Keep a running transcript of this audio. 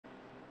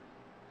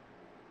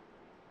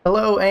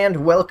Hello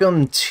and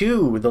welcome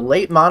to the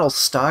Late Model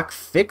Stock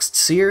Fixed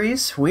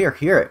Series. We are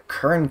here at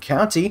Kern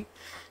County.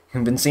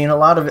 We've been seeing a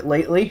lot of it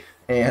lately,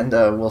 and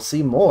we'll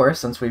see more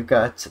since we've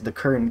got the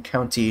Kern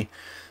County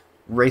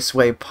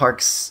Raceway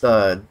Parks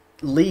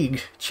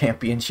League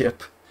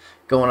Championship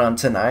going on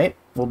tonight.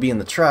 We'll be in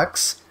the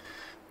trucks,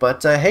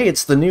 but hey,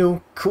 it's the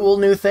cool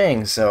new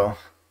thing, so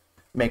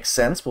makes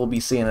sense. We'll be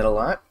seeing it a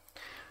lot.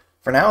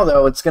 For now,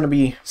 though, it's going to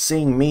be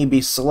seeing me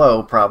be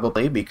slow,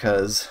 probably,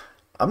 because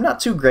I'm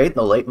not too great in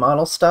the late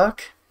model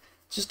stock.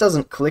 It just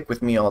doesn't click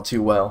with me all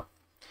too well.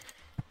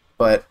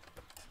 But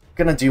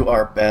gonna do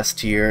our best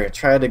here,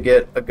 try to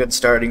get a good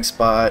starting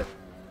spot,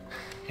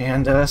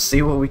 and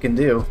see what we can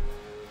do.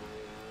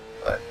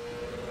 But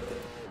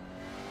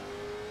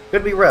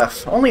could be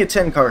rough. Only a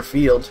 10-car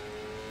field,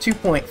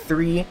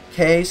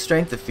 2.3K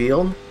strength of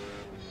field.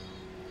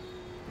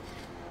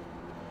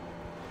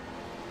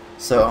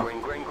 So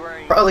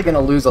probably gonna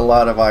lose a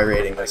lot of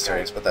iRating this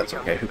race, but that's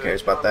okay. Who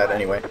cares about that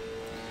anyway?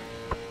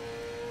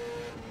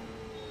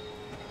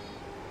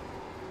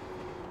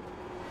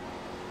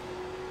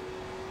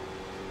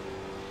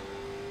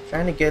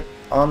 Trying to get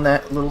on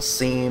that little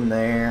seam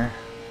there.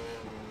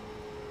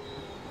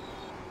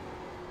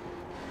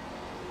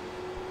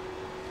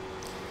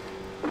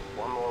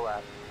 One more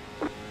lap.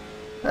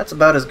 That's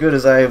about as good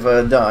as I've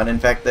done. In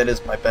fact, that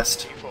is my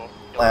best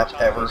lap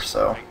ever,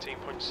 so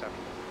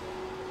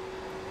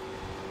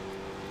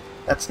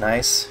that's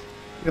nice.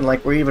 Looking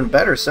like we're even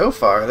better so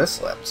far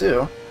this lap,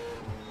 too.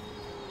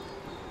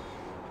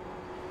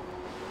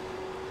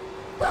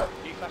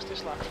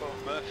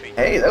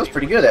 Hey, that was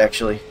pretty good,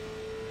 actually.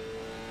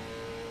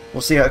 We'll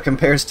see how it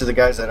compares to the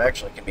guys that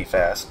actually can be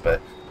fast, but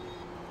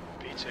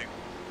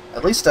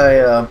at least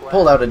I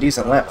pulled out a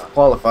decent lap for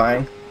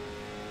qualifying.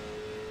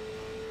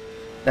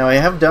 Now, I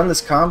have done this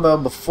combo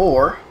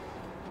before.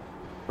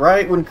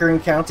 Right when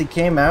Kern County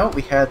came out,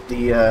 we had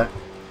the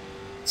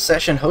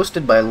session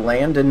hosted by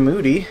Landon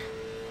Moody.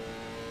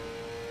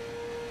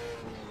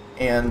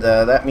 And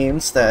that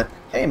means that,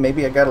 hey,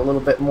 maybe I got a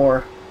little bit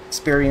more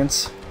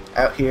experience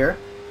out here.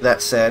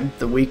 That said,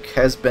 the week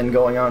has been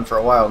going on for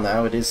a while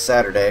now. It is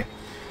Saturday.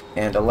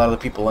 And a lot of the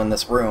people in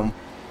this room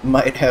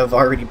might have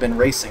already been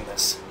racing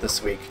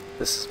this week.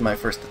 This is my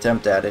first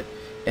attempt at it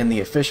in the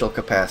official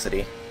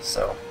capacity,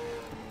 so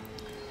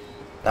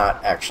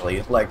not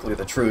actually likely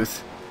the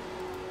truth.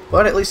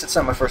 But at least it's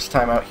not my first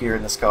time out here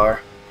in this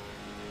car.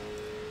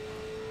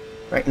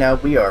 Right now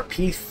we are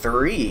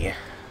P3,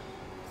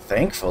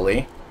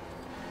 thankfully.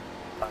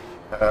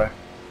 I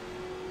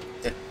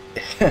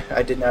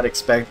did not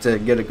expect to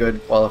get a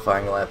good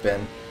qualifying lap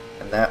in,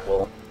 and that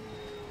will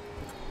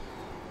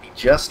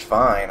just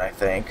fine, I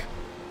think.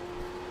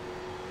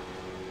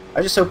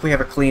 I just hope we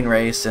have a clean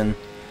race and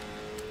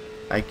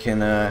I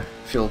can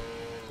feel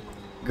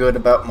good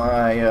about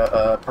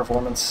my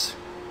performance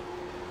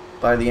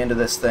by the end of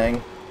this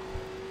thing.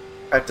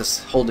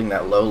 Practice holding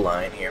that low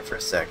line here for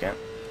a second.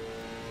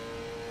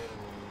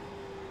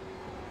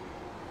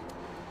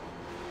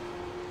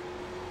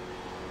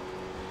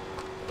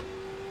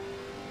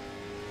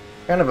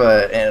 Kind of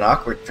an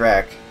awkward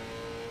track.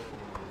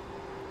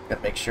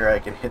 Gotta make sure I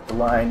can hit the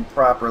line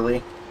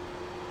properly.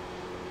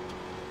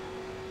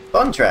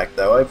 Fun track,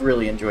 though. I've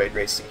really enjoyed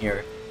racing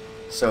here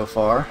so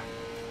far.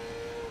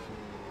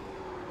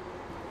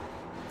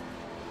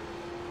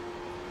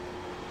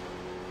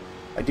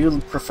 I do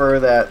prefer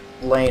that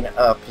lane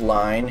up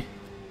line.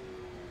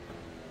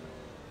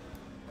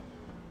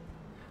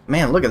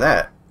 Man, look at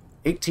that.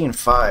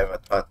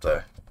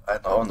 18.5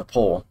 on the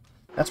pole.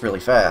 That's really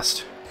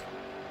fast.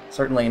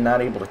 Certainly not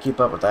able to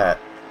keep up with that.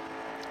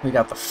 We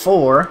got the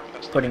 4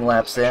 putting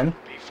laps in,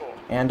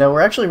 and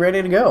we're actually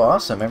ready to go.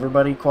 Awesome.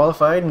 Everybody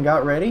qualified and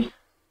got ready.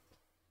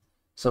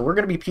 So we're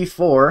going to be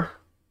P4,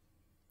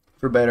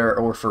 for better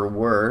or for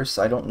worse.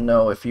 I don't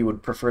know if you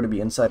would prefer to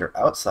be inside or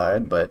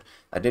outside, but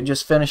I did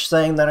just finish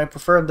saying that I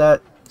preferred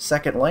that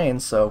second lane,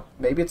 so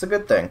maybe it's a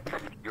good thing.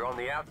 You're on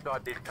the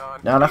outside this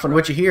time. Not often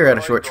what you hear at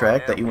a short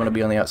track that you want to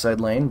be on the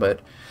outside lane, but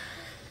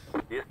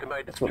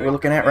that's what we're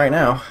looking at right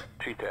now.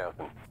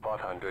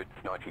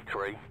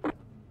 2,593.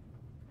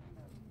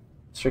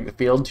 Strength of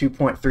field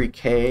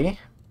 2.3K.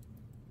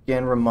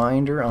 Again,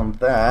 reminder on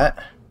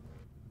that.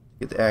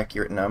 Get the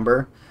accurate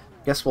number.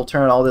 Guess we'll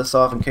turn all this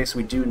off in case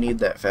we do need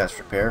that fast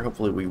repair.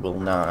 Hopefully we will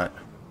not.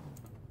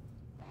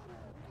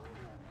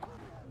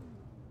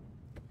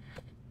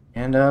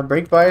 And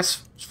brake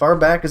bias as far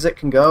back as it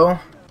can go.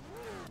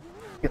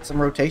 Get some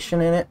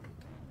rotation in it.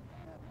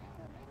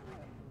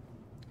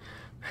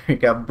 We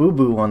got Boo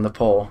Boo on the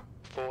pole.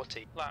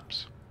 40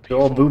 laps. Good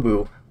old Boo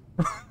Boo.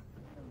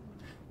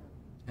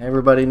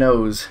 Everybody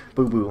knows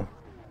Boo Boo.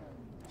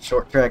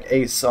 Short track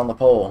ace on the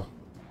pole.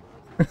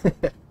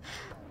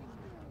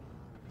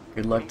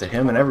 Good luck to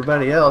him and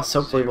everybody else.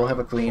 Hopefully we'll have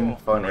a clean,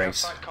 fun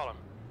race.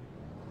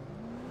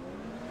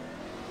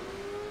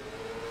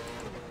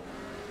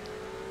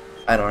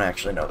 I don't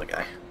actually know the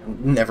guy.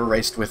 Never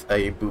raced with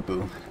a Boo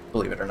Boo,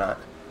 believe it or not.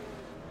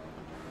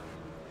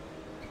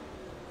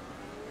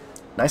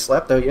 Nice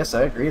lap though, yes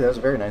I agree, that was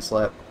a very nice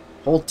lap.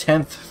 Whole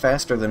 10th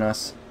faster than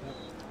us.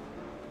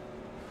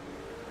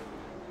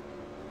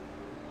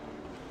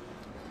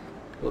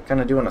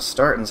 kind of doing a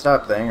start and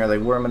stop thing. Are they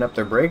warming up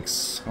their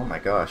brakes? Oh my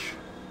gosh.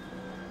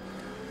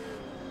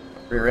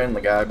 Rear end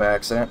the guy by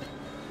accident.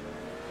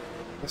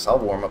 Guess I'll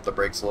warm up the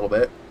brakes a little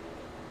bit.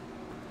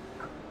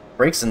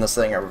 Brakes in this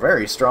thing are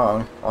very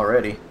strong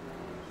already.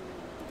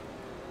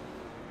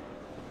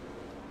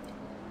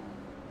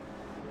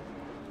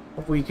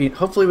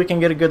 Hopefully we can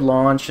get a good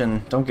launch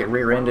and don't get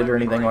rear-ended or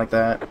anything like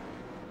that.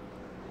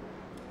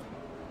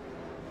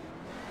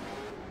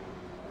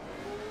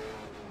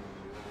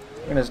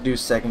 I'm gonna do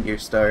second gear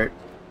start.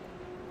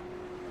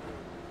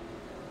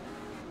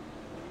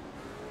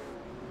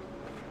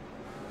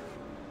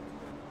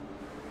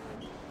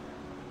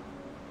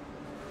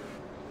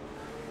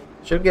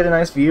 Should get a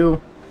nice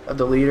view of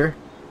the leader,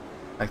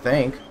 I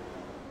think.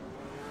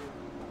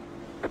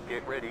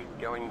 Get ready,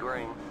 going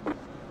green.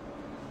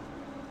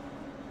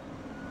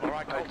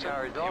 Alright,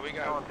 Colton, here we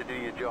go. Time to do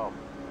your job.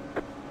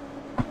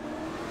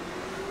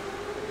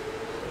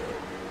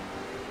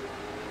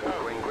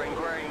 Green, green,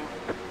 green.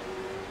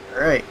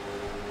 Alright.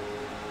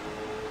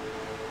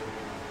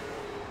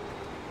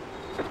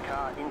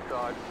 Car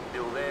inside,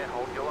 still there,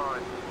 hold your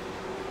line.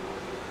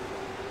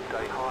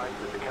 Stay high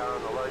with the car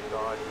on the low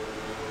side.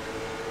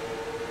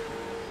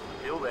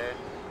 Still there.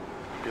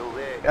 Still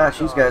there. Gosh,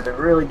 these guys are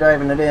really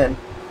diving it in.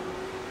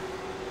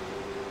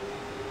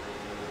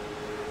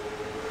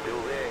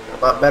 Still there. A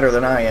lot better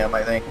than I am,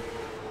 I think.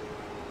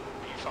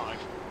 P5.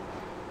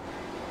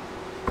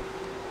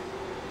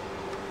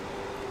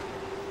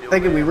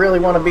 Thinking we really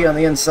want to be on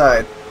the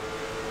inside.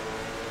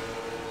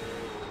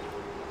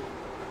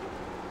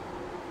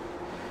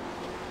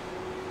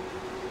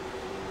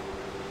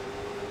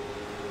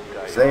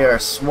 They are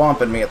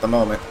swamping me at the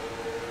moment.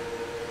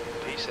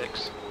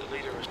 P6. The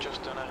leader has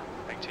just done a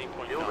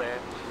 18.9. Still there.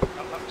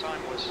 Our lap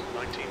time was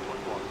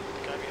 19.1.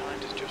 The guy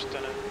behind has just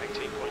done a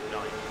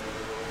 18.9.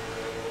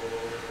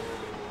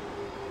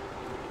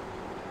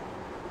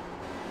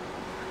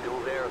 Still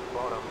there at the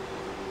bottom.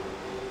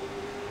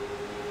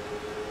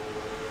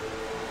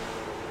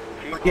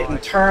 We're getting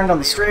turned on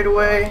the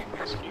straightaway.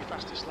 That's the new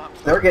fastest lap.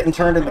 They're getting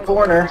turned in the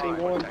corner.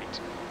 19.8.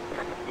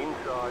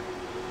 Inside.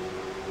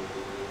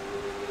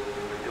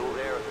 Still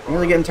there at the I'm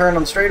really getting turned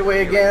on the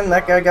straightaway again.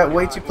 That guy got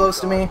way too close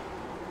to me.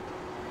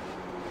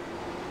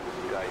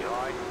 Stay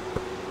high.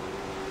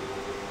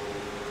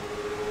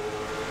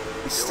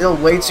 He's still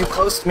way too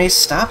close to me.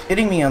 Stop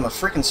hitting me on the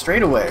freaking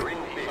straightaway. You're in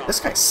fifth. This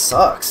guy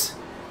sucks.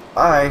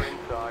 Bye.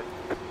 Inside.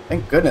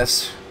 Thank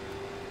goodness.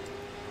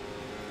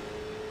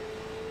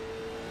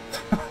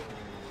 The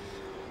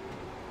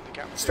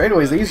gap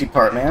Straightaway's the easy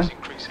part, man. is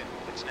increasing.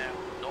 It's now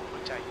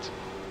 0.8.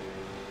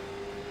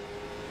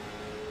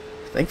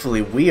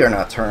 Thankfully, we are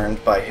not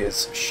turned by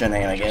his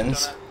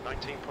shenanigans. Just done a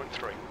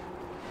 19.3.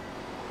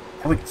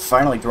 And we can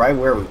finally drive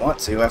where we want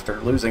to after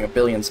losing a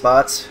billion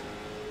spots.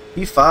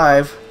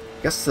 P5.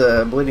 Guess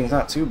the bleeding's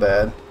not too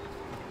bad.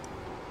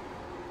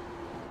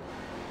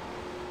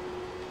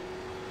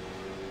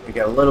 We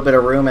got a little bit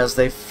of room as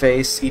they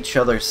face each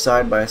other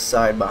side by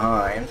side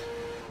behind.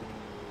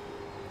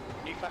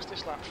 New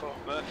fastest lap for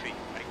Murphy,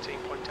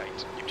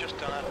 18.8. You've just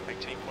done a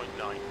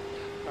 18.9.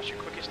 That's your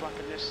quickest lap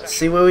in this Let's session.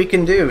 see what we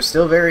can do.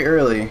 Still very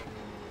early.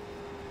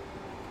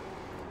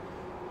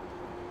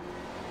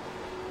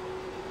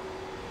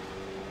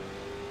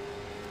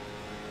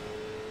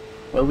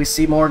 Will we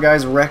see more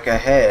guys wreck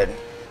ahead?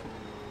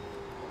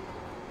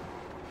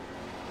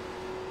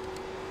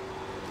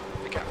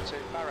 The gap to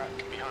Barak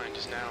behind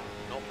is now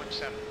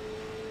 0.7.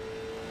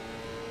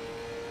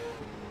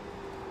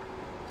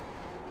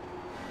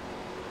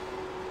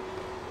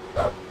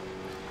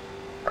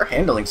 Our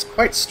handling's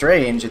quite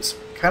strange. It's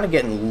kind of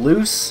getting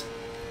loose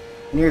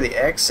near the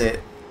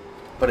exit,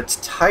 but it's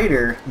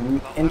tighter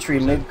entry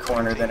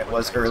mid-corner than it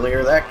was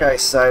earlier. That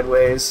guy's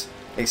sideways.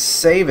 They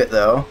save it,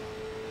 though.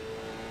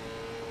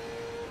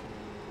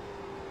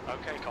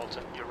 Okay,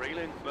 Colton, you're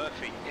reeling.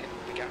 Murphy in.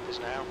 The gap is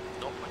now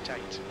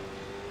 0.8.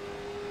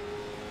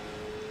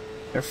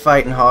 They're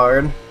fighting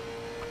hard.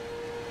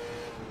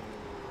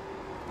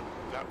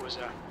 That was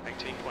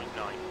 18.9.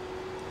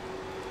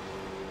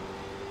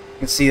 You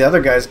can see the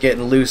other guy's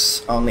getting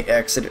loose on the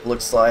exit, it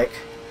looks like.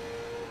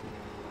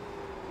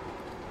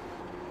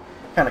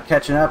 Kind of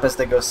catching up as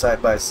they go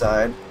side by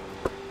side.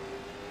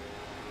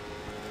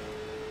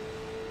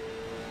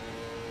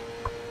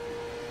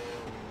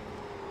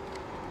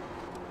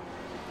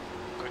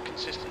 Good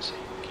consistency.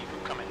 Keep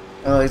them coming.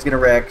 Oh, he's gonna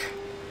wreck.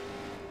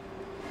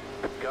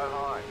 Go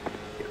high.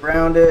 Get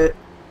around it.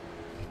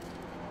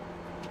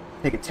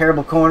 Take a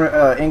terrible corner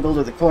angle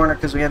to the corner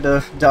because we had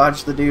to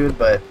dodge the dude,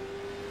 but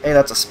hey,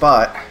 that's a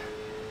spot.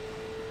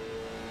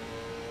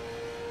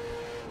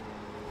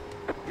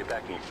 You're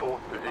back in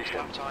fourth position.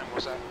 Lap time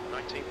was at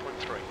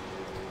 19.3.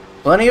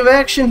 Plenty of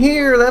action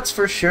here, that's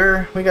for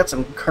sure. We got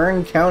some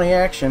Kern County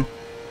action.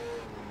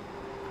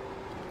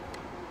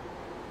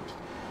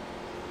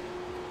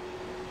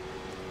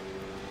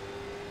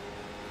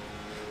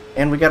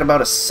 And we got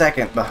about a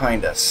second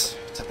behind us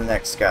to the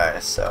next guy,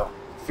 so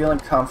feeling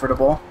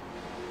comfortable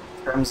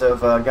in terms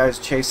of guys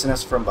chasing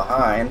us from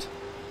behind.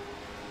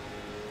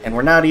 And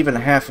we're not even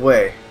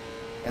halfway.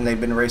 and they've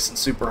been racing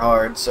super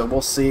hard, so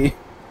we'll see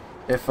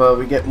if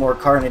we get more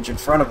carnage in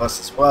front of us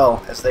as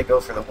well as they go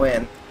for the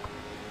win.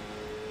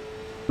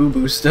 Boo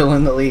Boo still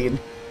in the lead.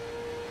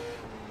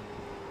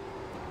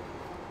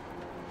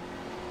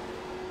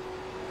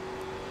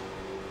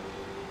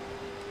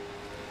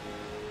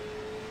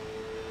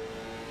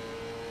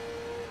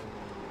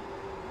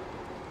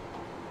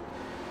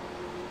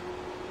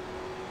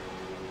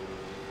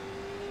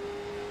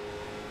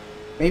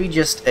 Maybe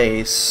just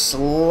a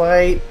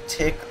slight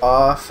tick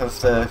off of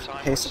the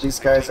pace of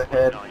these guys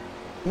ahead.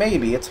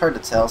 Maybe, it's hard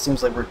to tell.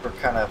 Seems like we're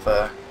kind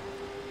of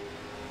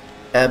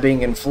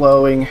ebbing and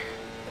flowing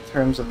in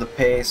terms of the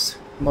pace.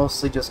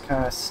 Mostly just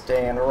kind of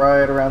staying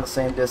right around the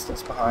same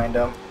distance behind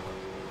them.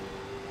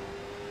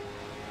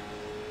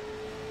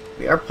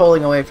 We are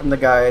pulling away from the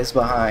guys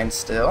behind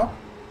still.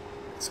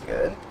 That's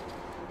good.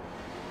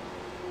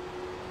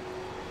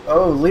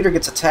 Oh, leader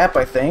gets a tap,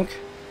 I think,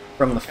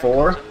 from the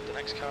 4. The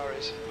next car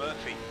is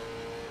Murphy.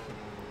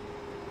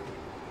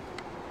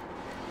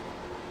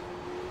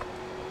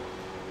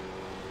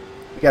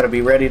 We gotta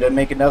be ready to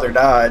make another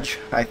dodge,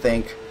 I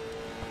think.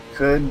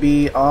 Could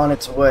be on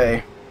its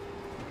way.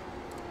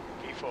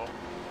 P4.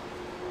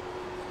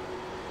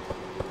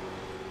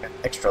 Got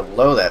extra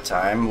low that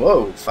time.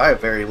 Whoa, 5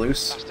 very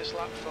loose. Fastest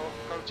lap for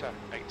Crota,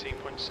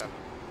 18.7.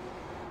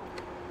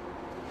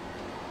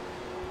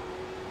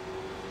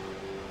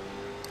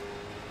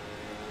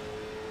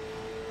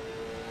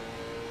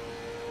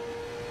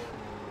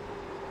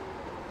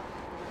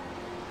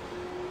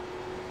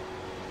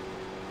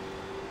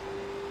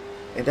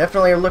 They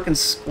definitely are looking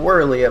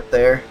squirrely up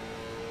there.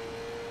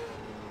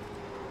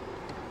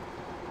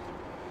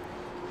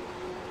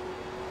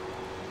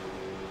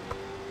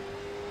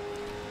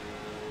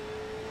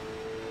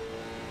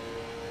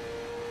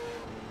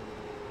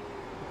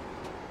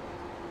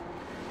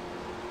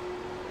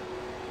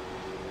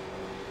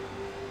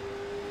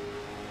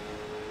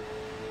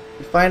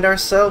 We find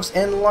ourselves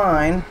in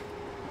line.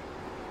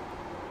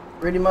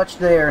 Pretty much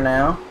there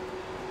now.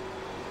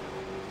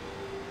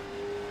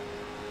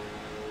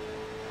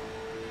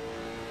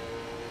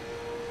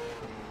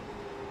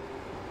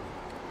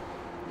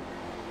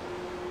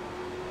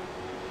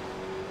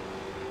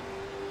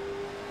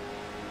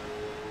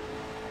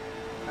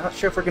 Not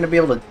sure if we're going to be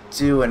able to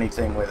do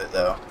anything with it,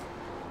 though.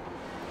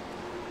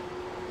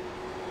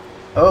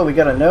 Oh, we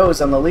got a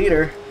nose on the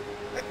leader.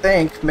 I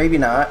think. Maybe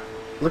not.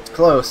 Looked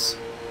close.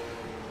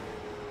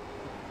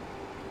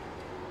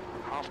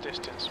 Half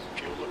distance.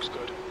 Fuel looks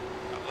good.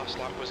 That last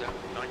lap was at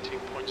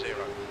 19.0.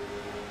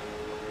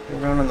 We're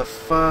running the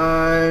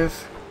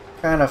 5.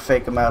 Kind of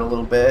fake him out a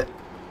little bit.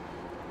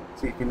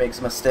 See if he makes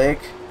a mistake.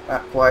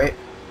 Not quite.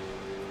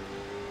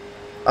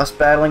 Us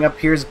battling up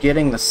here is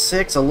getting the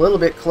 6 a little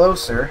bit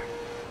closer.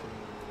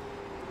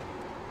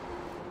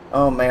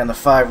 Oh man, the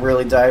 5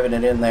 really diving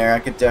it in there. I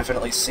could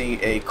definitely see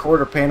a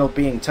quarter panel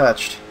being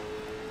touched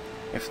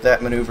if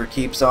that maneuver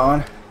keeps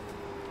on.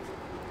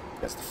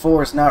 Because the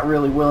 4 is not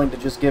really willing to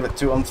just give it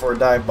to him for a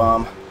dive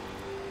bomb.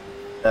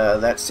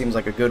 That seems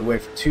like a good way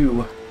for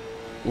 2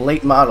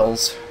 late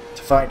models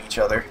to find each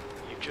other.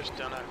 You've just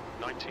done a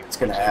 19. It's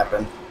gonna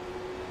happen.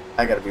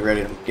 I gotta be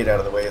ready to get out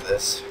of the way of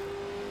this.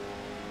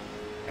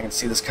 I can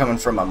see this coming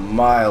from a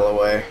mile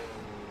away.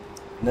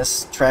 And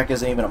this track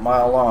isn't even a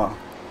mile long.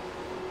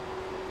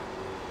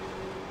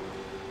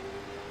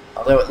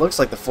 Although it looks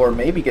like the 4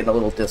 may be getting a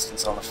little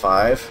distance on the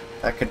 5.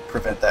 That could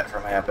prevent that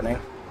from happening.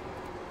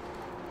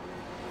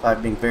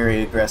 5 being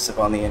very aggressive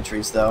on the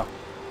entries, though.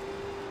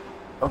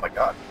 Oh my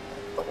god.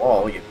 The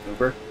wall, you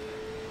goober.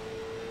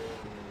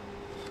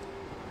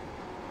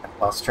 I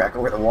lost track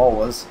of where the wall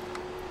was.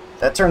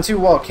 That turn 2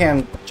 wall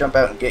can jump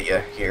out and get you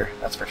here,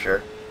 that's for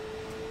sure.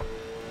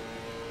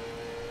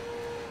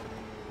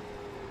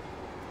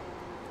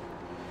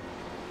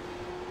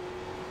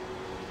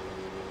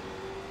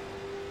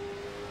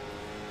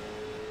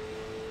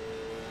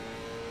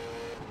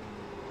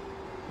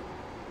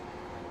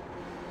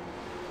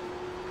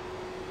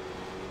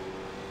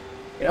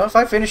 You know, if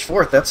I finish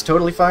 4th, that's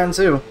totally fine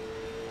too.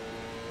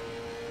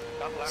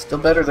 Still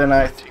better than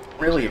I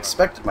really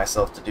expected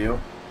myself to do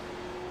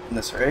in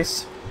this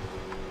race.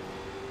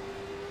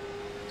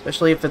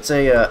 Especially if it's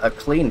a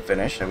clean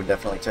finish, I would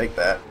definitely take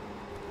that.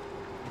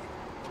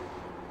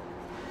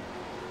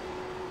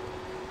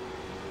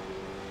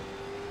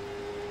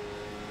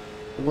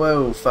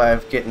 Whoa,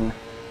 5 getting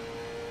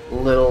a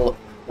little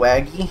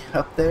waggy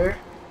up there,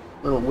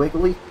 a little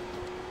wiggly.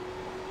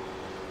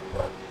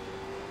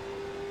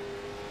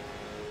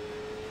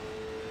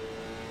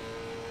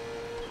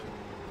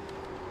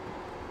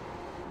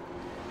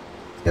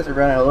 These guys are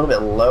running a little bit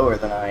lower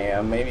than I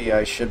am. Maybe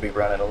I should be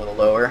running a little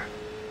lower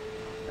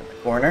in the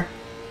corner.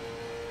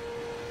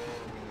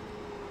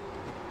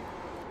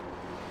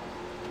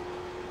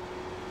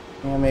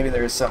 Yeah, maybe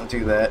there is something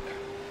to that.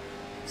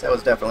 'Cause that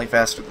was definitely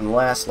faster than the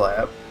last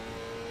lap.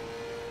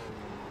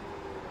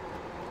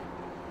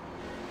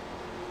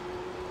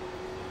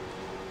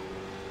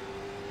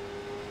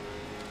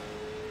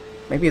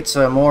 Maybe it's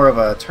more of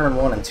a turn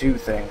 1 and 2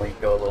 thing where you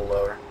go a little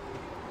lower.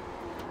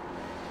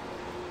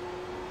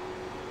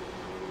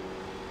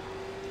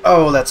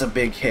 Oh, that's a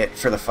big hit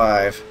for the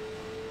 5.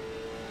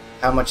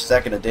 How much is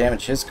that going to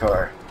damage his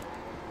car?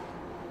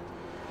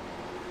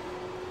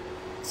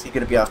 Is he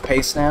going to be off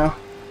pace now?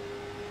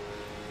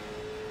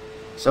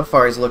 So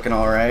far he's looking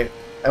alright.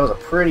 That was a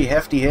pretty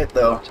hefty hit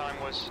though. Time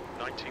was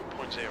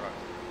 19.0.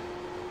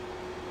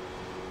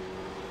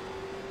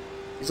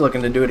 He's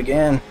looking to do it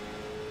again.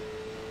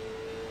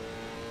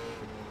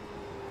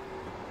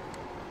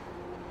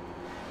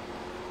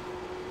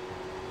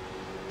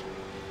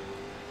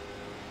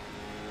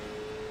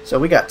 So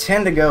we got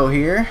 10 to go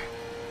here.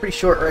 Pretty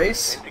short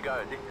race. 10 to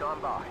go, this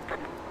time by.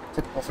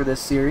 Typical for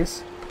this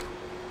series.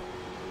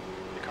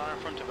 The car in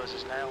front of us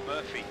is now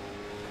Murphy.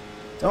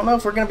 Don't know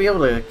if we're going to be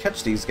able to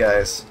catch these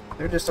guys.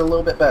 They're just a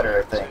little bit better,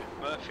 I think.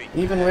 Murphy.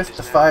 Even with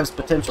the 5's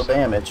potential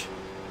damage.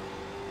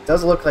 It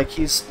does look like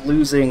he's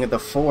losing the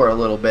 4 a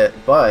little bit,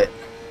 but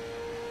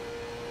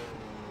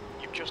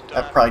You've just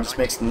done that probably just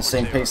makes them the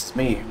same 19.0. pace as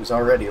me, who's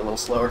already a little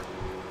slower.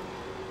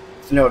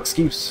 It's no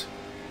excuse.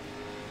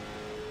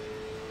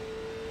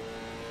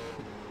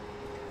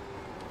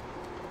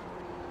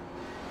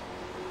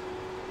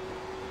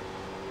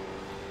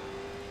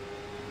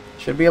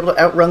 Should be able to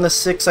outrun the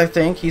 6, I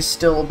think. He's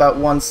still about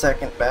 1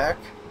 second back.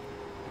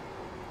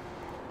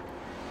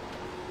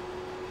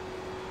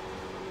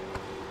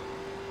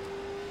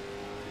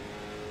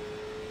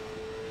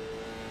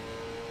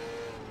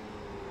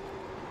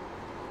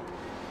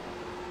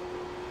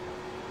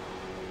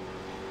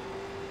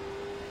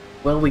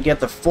 Will we get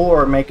the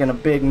 4 making a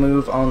big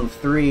move on the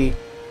 3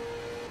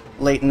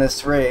 late in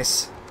this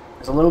race?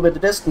 There's a little bit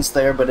of distance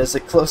there, but is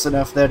it close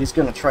enough that he's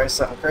going to try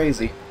something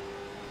crazy?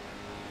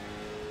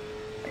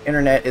 My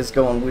internet is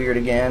going weird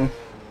again,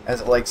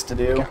 as it likes to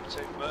do.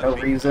 No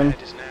reason.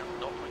 Is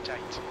now 0.8.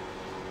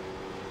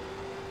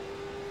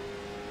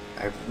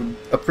 I would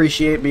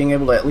appreciate being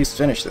able to at least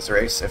finish this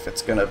race if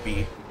it's going to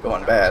be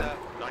going bad.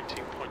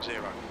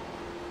 19.0.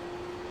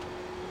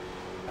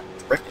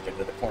 Drifted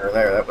into the corner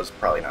there, that was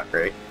probably not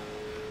great.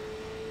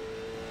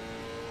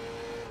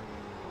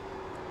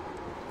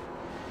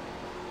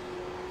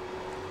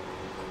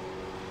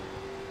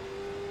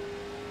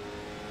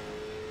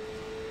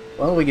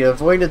 Well, we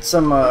avoided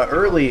some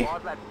early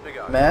 5 laps to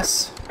go.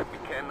 mess. We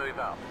can move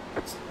up.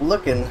 It's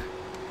looking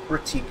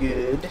pretty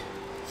good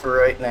for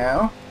right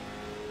now.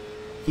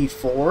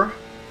 P4,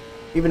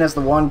 even as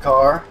the 1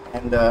 car,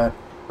 and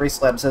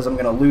RaceLab says I'm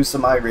going to lose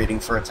some I-rating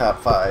for a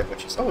top 5,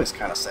 which is always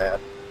kind of sad.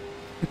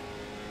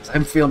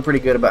 I'm feeling pretty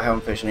good about how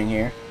I'm fishing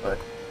here, but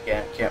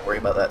again, can't worry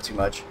about that too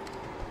much.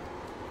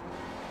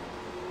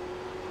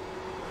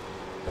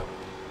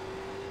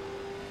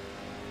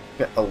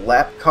 Got a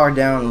lap car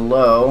down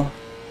low.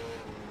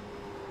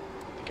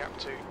 The gap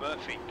to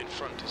Murphy in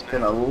front is now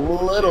Been a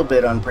little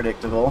bit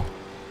unpredictable,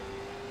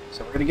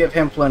 so we're going to give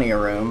him plenty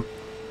of room.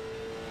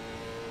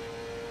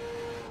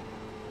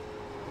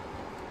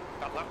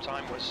 That lap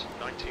time was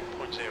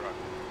 19.0.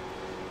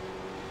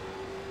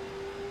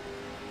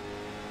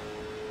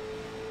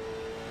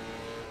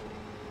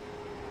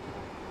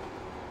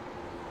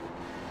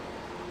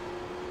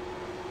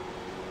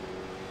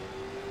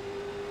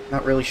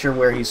 Not really sure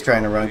where he's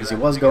trying to run because he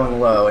was going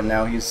low and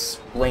now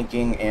he's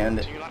blinking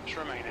and 2 laps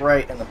remaining.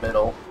 right in the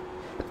middle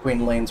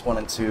between lanes 1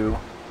 and 2.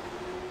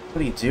 What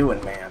are you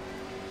doing, man?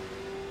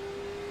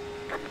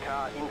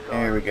 Car inside.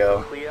 There we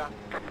go. Clear.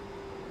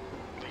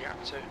 The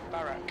gap to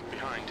Barak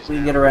behind is We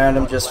now get around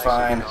him just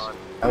Flashing fine. on.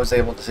 I was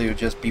able to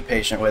just be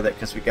patient with it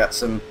because we got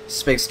some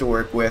space to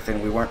work with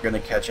and we weren't going to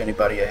catch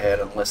anybody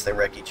ahead unless they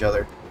wreck each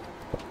other.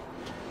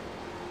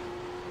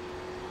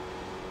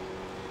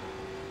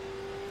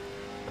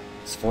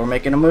 Is 4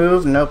 making a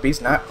move? Nope,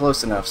 he's not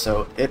close enough,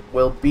 so it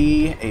will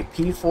be a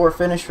P4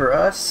 finish for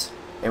us,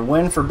 a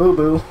win for Boo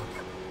Boo,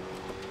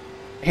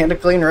 and a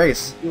clean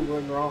race. You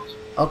win, Ross.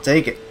 I'll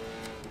take it.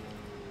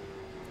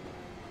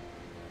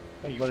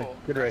 Hey, buddy. P4.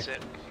 Good That's race.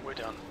 it. We're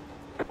done.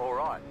 All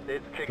right,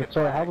 let's check it.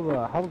 So how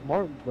was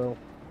Martinsville?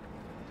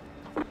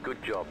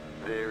 Good job.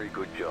 Very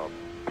good job.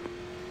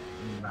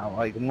 I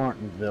like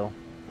Martinsville.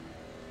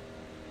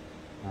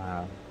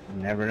 You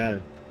never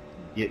know.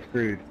 Get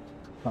screwed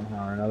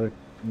somehow or another.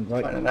 Seems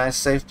like Find a nice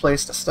safe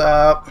place to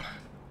stop.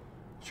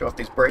 Show off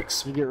these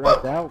brakes. you get Whoa.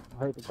 wrecked out,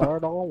 hurt the car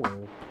at all,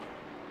 or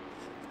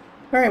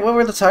Alright, what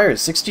were the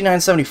tires?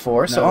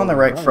 69.74, so No, on the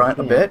right no, front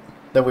a yeah. bit,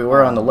 though we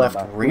were on the left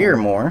About rear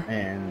 4. more.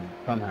 And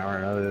somehow or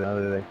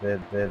another they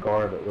said the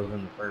car that was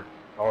in the first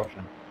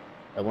caution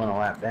that went a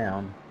lap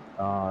down,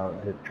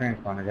 his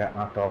transponder got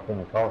knocked off in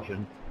the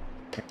caution.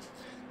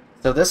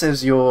 So this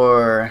is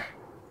your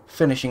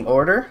finishing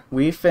order.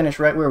 We finished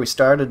right where we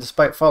started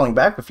despite falling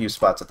back a few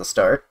spots at the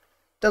start.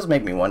 Does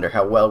make me wonder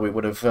how well we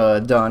would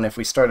have done if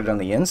we started on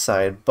the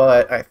inside,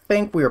 but I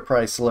think we were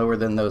probably slower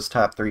than those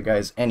top 3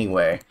 guys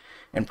anyway,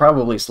 and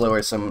probably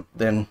slower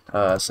than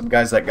some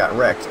guys that got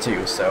wrecked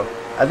too, so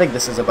I think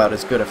this is about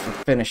as good a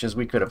finish as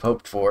we could have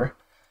hoped for.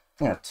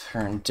 I'm going to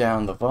turn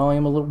down the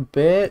volume a little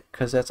bit,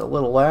 because that's a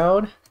little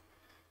loud.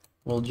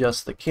 We'll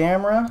adjust the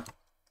camera,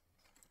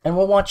 and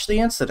we'll watch the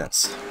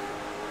incidents.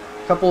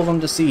 A couple of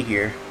them to see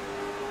here.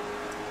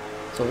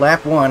 So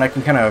lap 1, I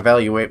can kind of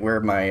evaluate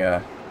where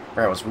my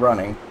where I was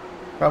running.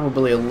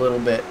 Probably a little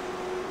bit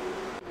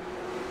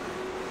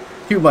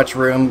too much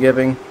room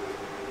giving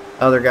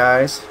other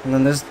guys. And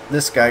then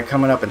this guy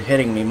coming up and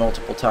hitting me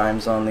multiple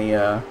times on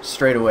the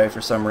straightaway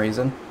for some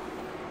reason.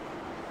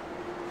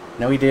 I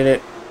know he did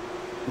it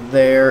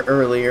there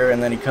earlier,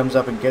 and then he comes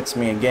up and gets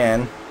me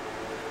again.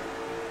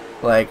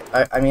 Like,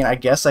 I mean, I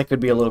guess I could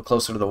be a little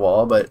closer to the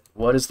wall, but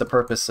what is the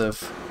purpose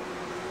of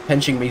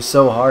pinching me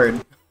so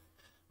hard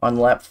on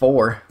lap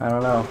 4? I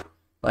don't know.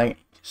 Like,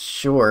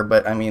 sure,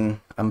 but I mean,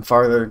 I'm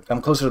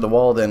closer to the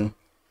wall than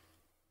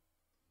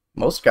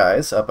most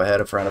guys up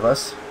ahead in front of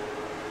us.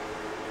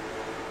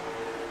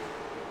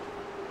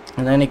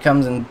 And then he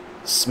comes and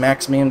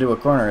smacks me into a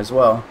corner as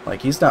well.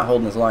 Like, he's not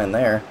holding his line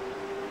there.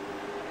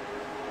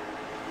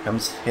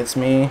 Comes, hits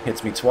me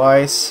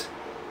twice.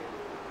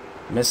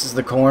 Misses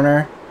the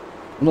corner.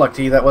 I'm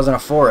lucky that wasn't a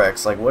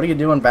 4X. Like, what are you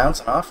doing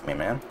bouncing off me,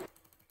 man?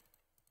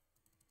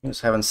 He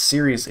was having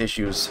serious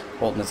issues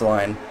holding his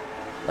line.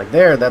 Like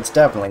there, that's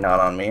definitely not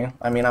on me.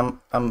 I mean,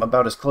 I'm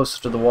about as close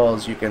to the wall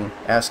as you can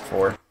ask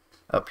for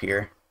up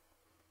here.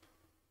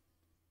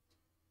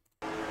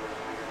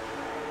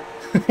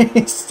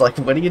 He's like,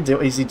 what are you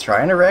doing? Is he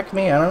trying to wreck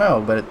me? I don't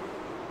know, but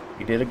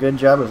he did a good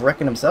job of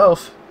wrecking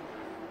himself.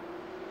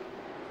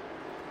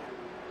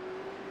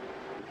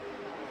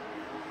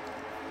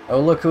 Oh,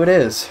 look who it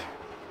is.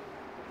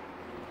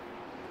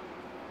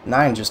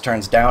 9 just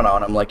turns down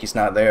on him like he's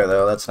not there,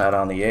 though. That's not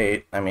on the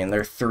 8. I mean,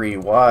 they're 3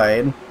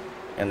 wide,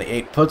 and the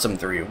 8 puts them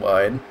 3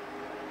 wide.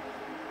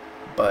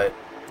 But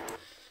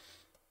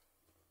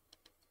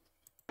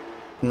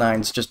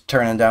 9's just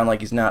turning down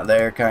like he's not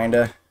there,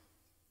 kinda.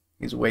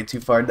 He's way too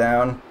far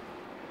down.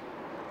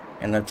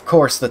 And of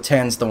course, the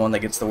 10's the one that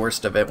gets the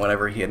worst of it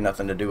whenever he had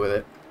nothing to do with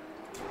it.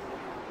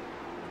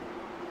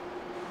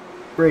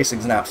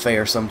 Racing's not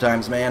fair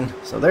sometimes, man.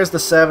 So there's the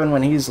 7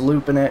 when he's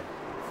looping it.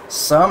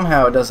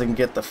 Somehow it doesn't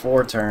get the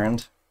 4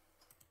 turned.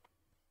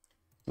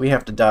 We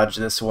have to dodge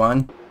this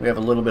one. We have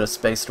a little bit of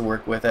space to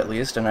work with at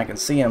least, and I can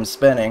see him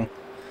spinning.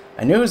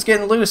 I knew he was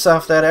getting loose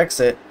off that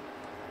exit.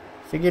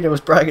 Figured it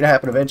was probably going to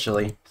happen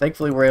eventually.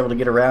 Thankfully we're able to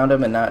get around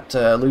him and not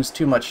lose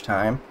too much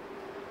time.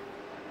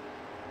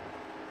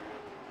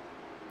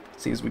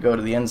 See as we go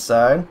to the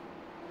inside.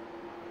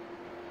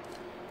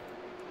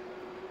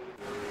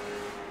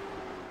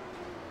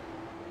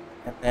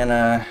 And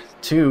then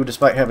 2,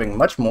 despite having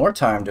much more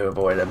time to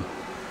avoid him,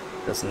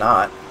 does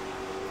not.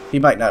 He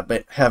might not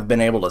have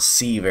been able to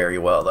see very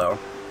well, though.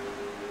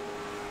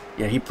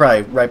 Yeah, he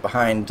probably right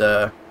behind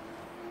the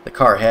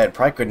car ahead,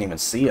 probably couldn't even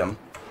see him.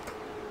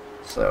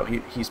 So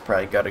he's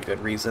probably got a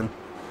good reason.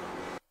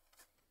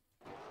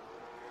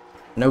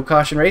 No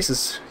caution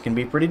races can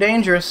be pretty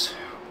dangerous.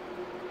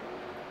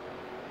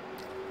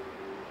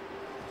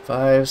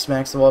 5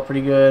 smacks the wall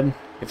pretty good.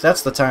 If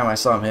that's the time I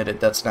saw him hit it,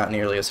 that's not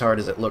nearly as hard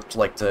as it looked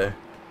like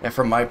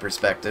from my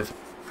perspective.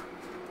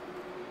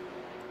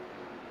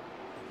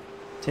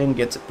 10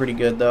 gets it pretty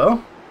good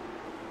though.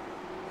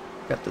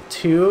 Got the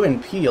 2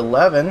 and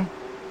P11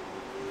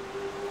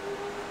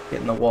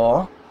 hitting the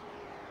wall.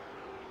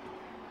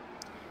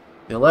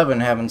 The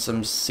 11 having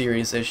some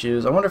serious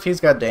issues. I wonder if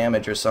he's got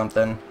damage or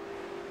something.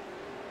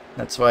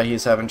 That's why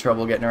he's having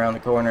trouble getting around the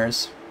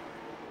corners.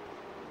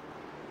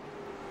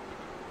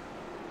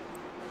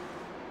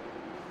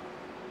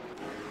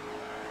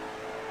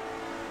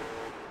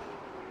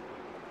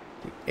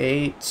 The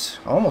 8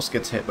 almost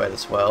gets hit by the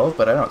 12,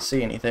 but I don't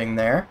see anything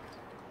there.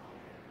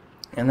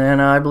 And then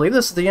I believe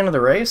this is the end of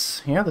the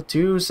race. Yeah, the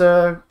 2's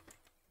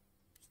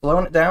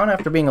slowing it down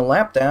after being a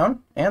lap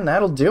down, and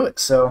that'll do it.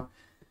 So,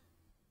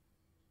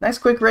 nice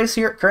quick race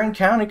here at Kern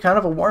County. Kind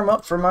of a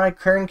warm-up for my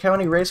Kern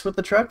County race with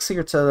the trucks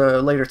here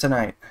later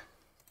tonight.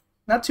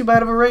 Not too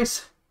bad of a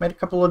race. Made a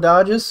couple of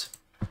dodges.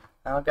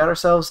 Got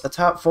ourselves a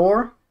top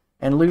 4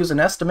 and lose an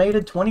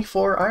estimated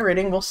 24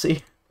 iRating. We'll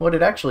see what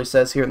it actually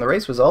says here in the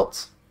race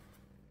results.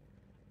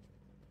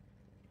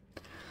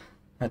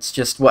 That's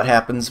just what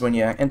happens when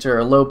you enter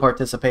a low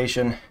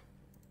participation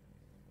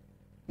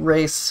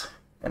race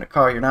in a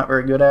car you're not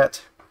very good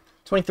at.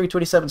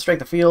 23-27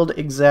 strength of field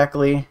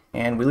exactly,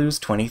 and we lose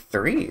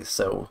 23,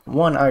 so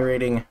 1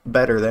 iRating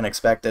better than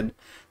expected.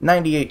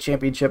 98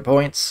 championship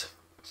points,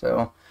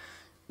 so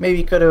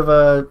maybe could have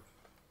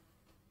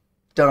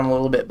done a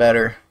little bit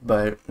better,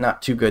 but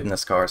not too good in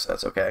this car, so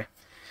that's okay.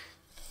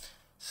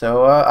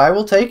 So I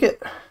will take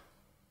it.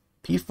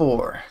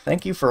 P4.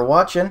 Thank you for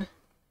watching.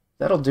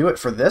 That'll do it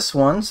for this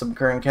one, some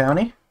Kern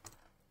County.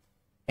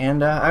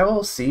 And I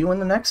will see you in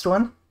the next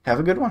one. Have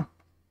a good one.